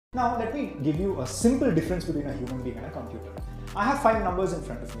Now let me give you a simple difference between a human being and a computer. I have 5 numbers in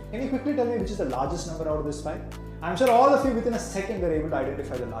front of me. Can you quickly tell me which is the largest number out of this 5? I'm sure all of you within a second are able to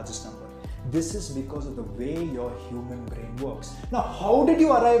identify the largest number. This is because of the way your human brain works. Now, how did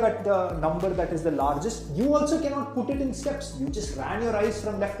you arrive at the number that is the largest? You also cannot put it in steps. You just ran your eyes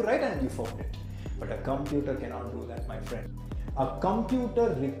from left to right and you found it. But a computer cannot do that, my friend. A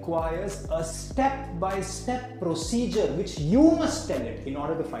computer requires a step-by-step procedure which you must tell it in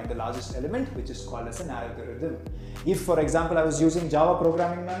order to find the largest element, which is called as an algorithm. If, for example, I was using Java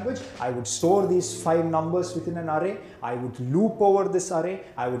programming language, I would store these 5 numbers within an array. I would loop over this array.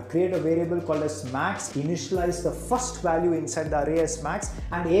 I would create a variable called as max, initialize the first value inside the array as max,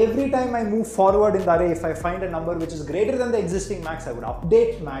 and every time I move forward in the array, if I find a number which is greater than the existing max, I would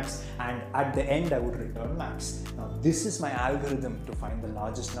update max, and at the end I would return max. Now this is my algorithm to find the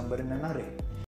largest number in an array.